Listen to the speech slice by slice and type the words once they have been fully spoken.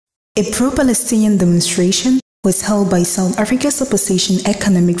A pro-Palestinian demonstration was held by South Africa's opposition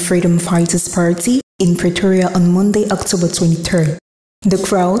Economic Freedom Fighters Party in Pretoria on Monday, October 23rd. The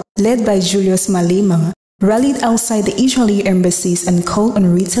crowd, led by Julius Malema, rallied outside the Israeli embassies and called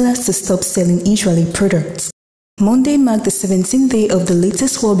on retailers to stop selling Israeli products. Monday marked the 17th day of the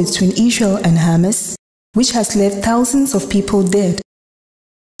latest war between Israel and Hamas, which has left thousands of people dead.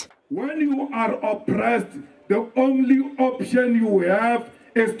 When you are oppressed, the only option you have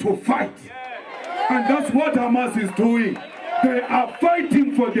is to fight. And that's what Hamas is doing. They are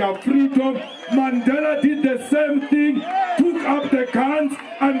fighting for their freedom. Mandela did the same thing, took up the guns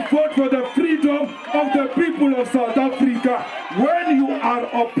and fought for the freedom of the people of South Africa. When you are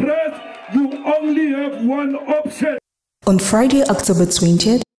oppressed, you only have one option. On Friday, October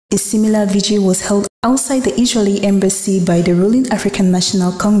 20th, a similar vigil was held outside the Israeli embassy by the ruling African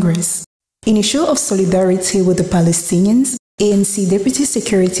National Congress. In a show of solidarity with the Palestinians, ANC Deputy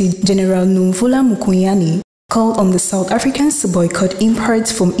Secretary General Nomvula Mokoena called on the South Africans to boycott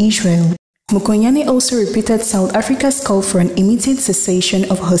imports from Israel. Mokoena also repeated South Africa's call for an immediate cessation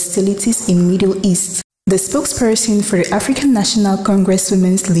of hostilities in Middle East. The spokesperson for the African National Congress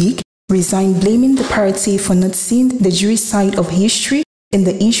Women's League resigned, blaming the party for not seeing the Jewish side of history in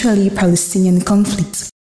the Israeli-Palestinian conflict.